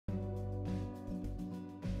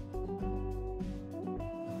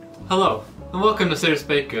Hello, and welcome to Sarah's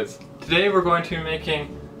Baked Goods. Today we're going to be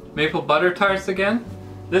making maple butter tarts again.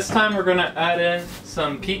 This time we're going to add in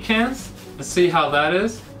some pecans and see how that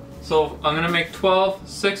is. So I'm going to make 12,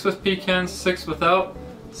 6 with pecans, 6 without,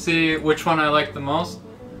 see which one I like the most.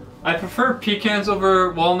 I prefer pecans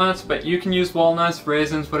over walnuts, but you can use walnuts,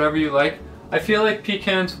 raisins, whatever you like. I feel like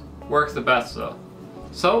pecans work the best though.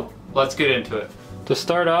 So let's get into it. To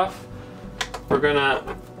start off, we're going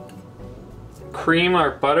to cream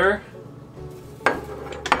our butter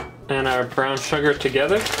and our brown sugar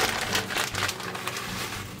together.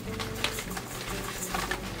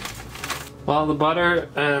 While the butter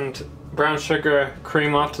and brown sugar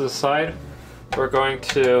cream off to the side, we're going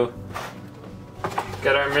to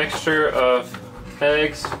get our mixture of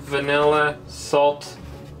eggs, vanilla, salt,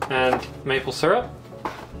 and maple syrup.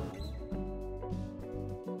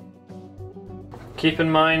 Keep in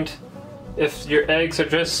mind, if your eggs are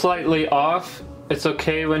just slightly off, it's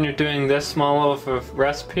okay when you're doing this small of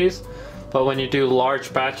recipes, but when you do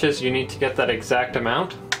large batches, you need to get that exact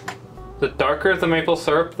amount. The darker the maple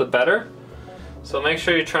syrup, the better. So make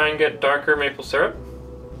sure you try and get darker maple syrup.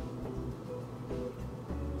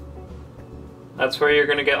 That's where you're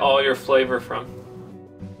going to get all your flavor from.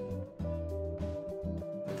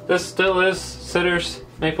 This still is Sitter's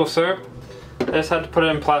maple syrup. I just had to put it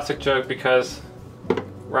in a plastic jug because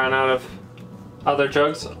ran out of other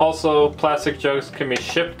jugs. Also, plastic jugs can be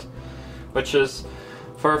shipped, which is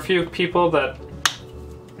for a few people that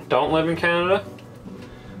don't live in Canada.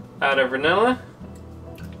 Add a vanilla.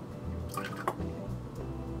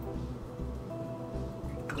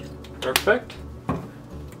 Perfect.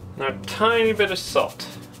 And a tiny bit of salt.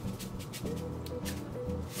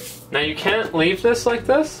 Now you can't leave this like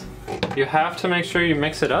this. You have to make sure you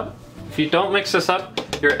mix it up. If you don't mix this up,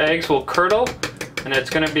 your eggs will curdle and it's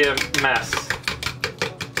going to be a mess.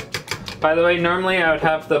 By the way, normally I would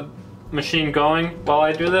have the machine going while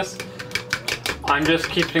I do this. I'm just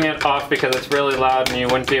keeping it off because it's really loud and you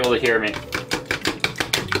wouldn't be able to hear me.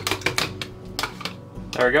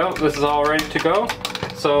 There we go, this is all ready to go.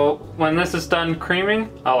 So when this is done creaming,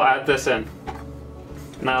 I'll add this in.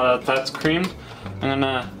 Now that that's creamed, I'm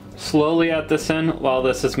gonna slowly add this in while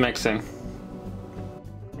this is mixing.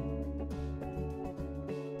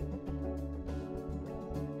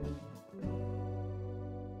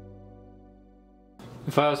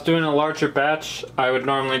 If I was doing a larger batch, I would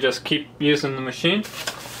normally just keep using the machine.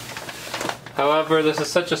 However, this is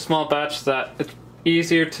such a small batch that it's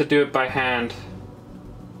easier to do it by hand.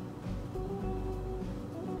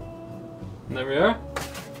 There we are.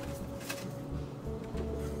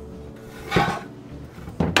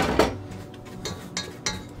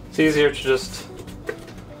 It's easier to just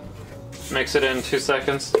mix it in 2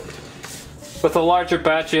 seconds. With a larger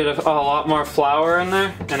batch, you'd have a lot more flour in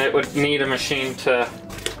there, and it would need a machine to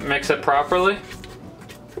mix it properly.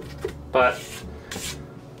 But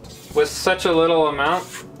with such a little amount,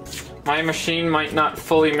 my machine might not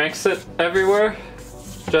fully mix it everywhere,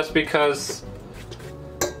 just because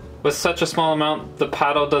with such a small amount, the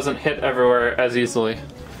paddle doesn't hit everywhere as easily.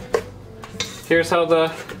 Here's how the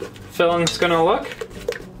filling's gonna look.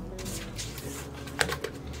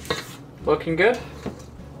 Looking good.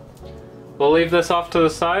 We'll leave this off to the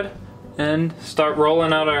side and start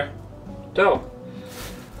rolling out our dough.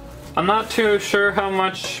 I'm not too sure how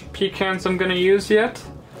much pecans I'm gonna use yet,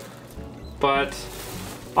 but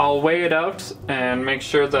I'll weigh it out and make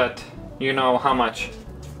sure that you know how much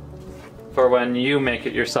for when you make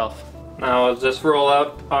it yourself. Now I'll just roll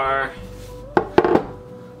out our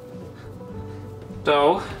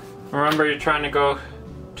dough. Remember, you're trying to go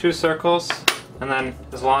 2 circles and then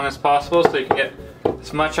as long as possible so you can get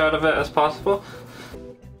as much out of it as possible.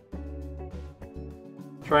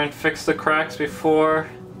 Try and fix the cracks before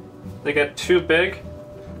they get too big.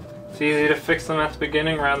 It's easy to fix them at the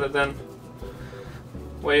beginning rather than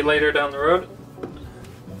way later down the road.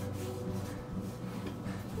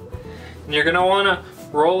 And you're gonna wanna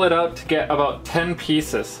roll it out to get about 10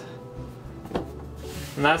 pieces.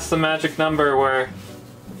 And that's the magic number where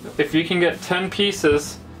if you can get 10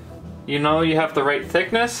 pieces, you know you have the right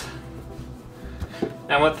thickness.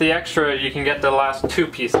 And with the extra, you can get the last 2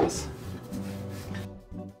 pieces.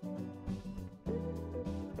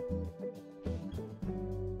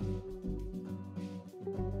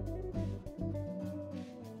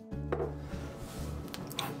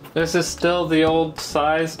 This is still the old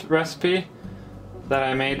sized recipe that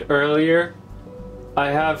I made earlier. I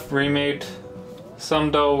have remade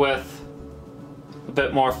some dough with a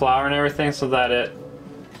bit more flour and everything so that it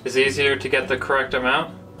is easier to get the correct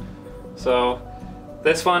amount. So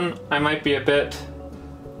this one I might be a bit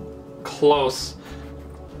close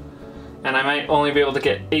and I might only be able to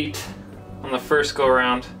get 8 on the first go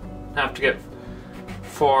around. Have to get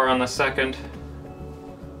 4 on the second.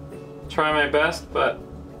 Try my best, but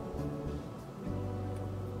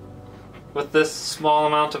with this small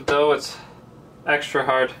amount of dough, it's extra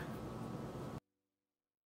hard.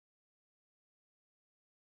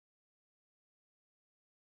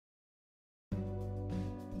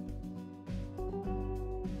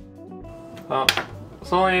 Well, I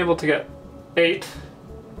was only able to get 8.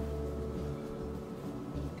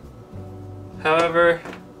 However,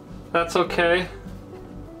 that's okay.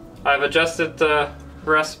 I've adjusted the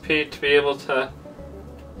recipe to be able to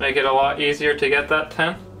make it a lot easier to get that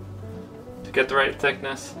 10, to get the right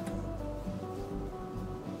thickness.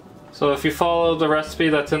 So if you follow the recipe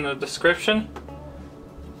that's in the description,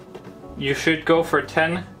 you should go for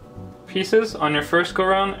 10 pieces on your first go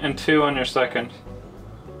round and 2 on your second.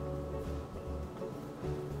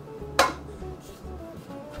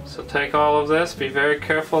 So take all of this, be very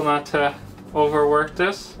careful not to overwork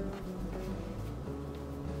this.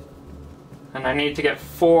 And I need to get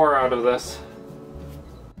 4 out of this.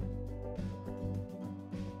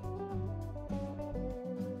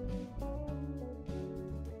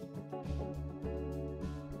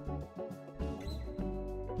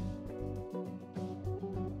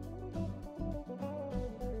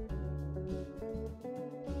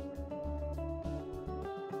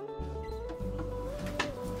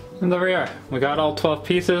 And there we are. We got all 12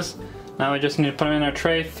 pieces. Now we just need to put them in our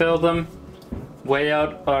tray, fill them, weigh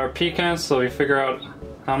out our pecans so we figure out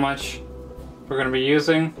how much we're going to be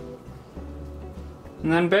using,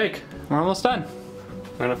 and then bake. We're almost done.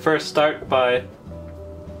 I'm going to first start by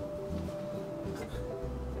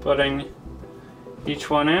putting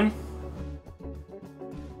each one in.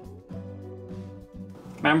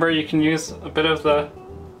 Remember, you can use a bit of the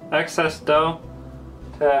excess dough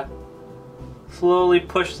to slowly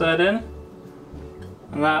push that in,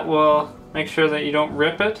 and that will make sure that you don't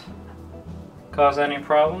rip it, cause any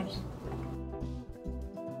problems.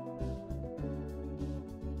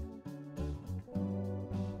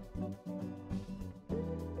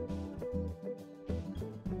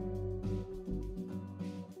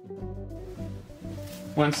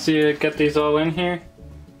 Once you get these all in here,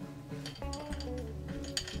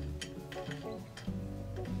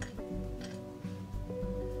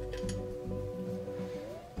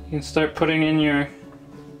 you can start putting in your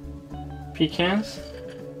pecans.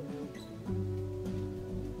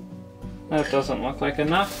 That doesn't look like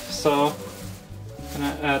enough, so I'm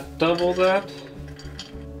gonna add double that.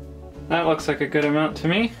 That looks like a good amount to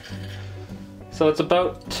me. So it's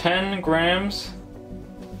about 10 grams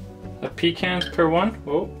of pecans per one.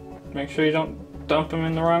 Whoa, make sure you don't dump them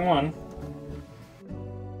in the wrong one.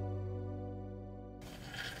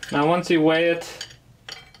 Now once you weigh it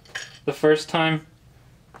the first time,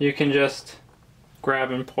 you can just grab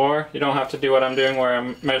and pour. You don't have to do what I'm doing where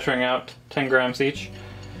I'm measuring out 10 grams each.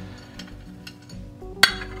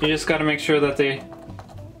 You just got to make sure that they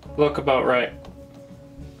look about right.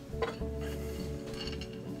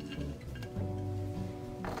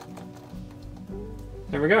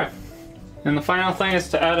 There we go. And the final thing is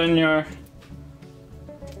to add in your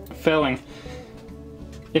filling.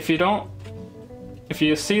 If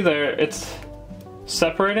you see there, it's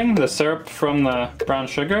separating the syrup from the brown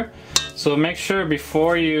sugar. So make sure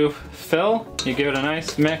before you fill, you give it a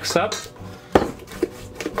nice mix up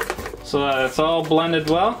so that it's all blended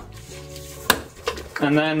well,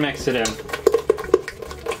 and then mix it in.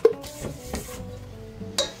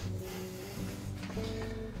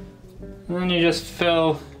 And then you just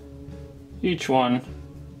fill each one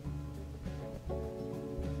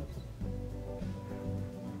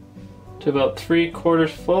to about 3/4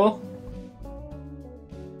 full.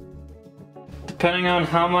 Depending on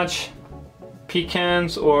how much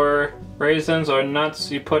pecans or raisins or nuts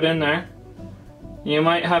you put in there, you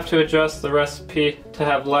might have to adjust the recipe to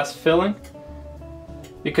have less filling,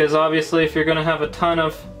 because obviously if you're going to have a ton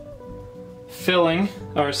of filling,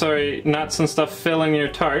 or sorry, nuts and stuff filling your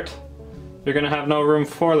tart, you're going to have no room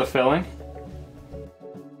for the filling.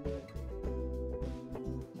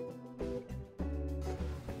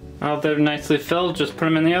 Now they're nicely filled, just put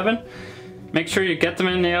them in the oven. Make sure you get them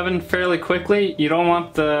in the oven fairly quickly. You don't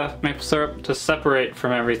want the maple syrup to separate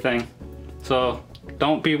from everything. So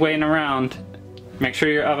don't be waiting around. Make sure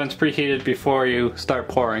your oven's preheated before you start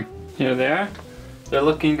pouring. Here they are. They're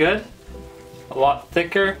looking good. A lot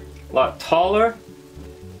thicker, a lot taller.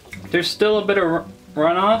 There's still a bit of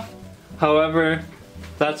runoff. However,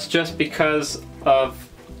 that's just because of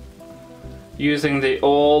using the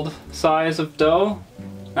old size of dough.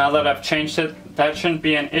 Now that I've changed it, that shouldn't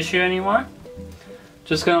be an issue anymore.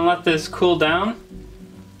 Just gonna let this cool down,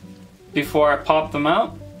 before I pop them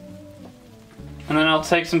out. And then I'll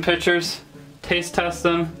take some pictures, taste test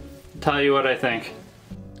them, tell you what I think.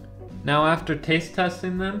 Now after taste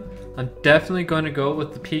testing them, I'm definitely going to go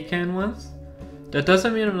with the pecan ones. That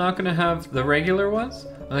doesn't mean I'm not going to have the regular ones.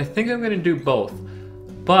 I think I'm going to do both.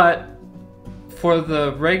 But for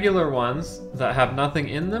the regular ones that have nothing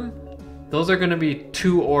in them, those are going to be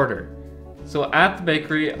to order. So at the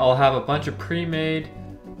bakery, I'll have a bunch of pre-made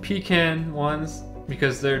pecan ones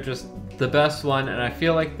because they're just the best one, and I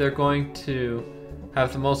feel like they're going to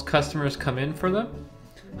have the most customers come in for them.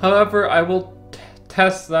 However, I will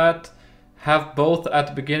test that, have both at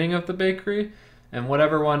the beginning of the bakery, and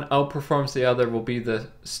whatever one outperforms the other will be the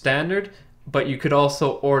standard, but you could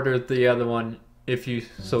also order the other one if you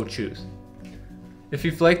so choose. If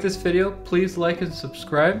you've liked this video, please like and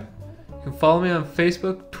subscribe. You can follow me on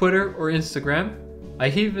Facebook, Twitter, or Instagram. I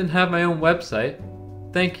even have my own website.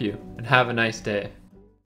 Thank you, and have a nice day.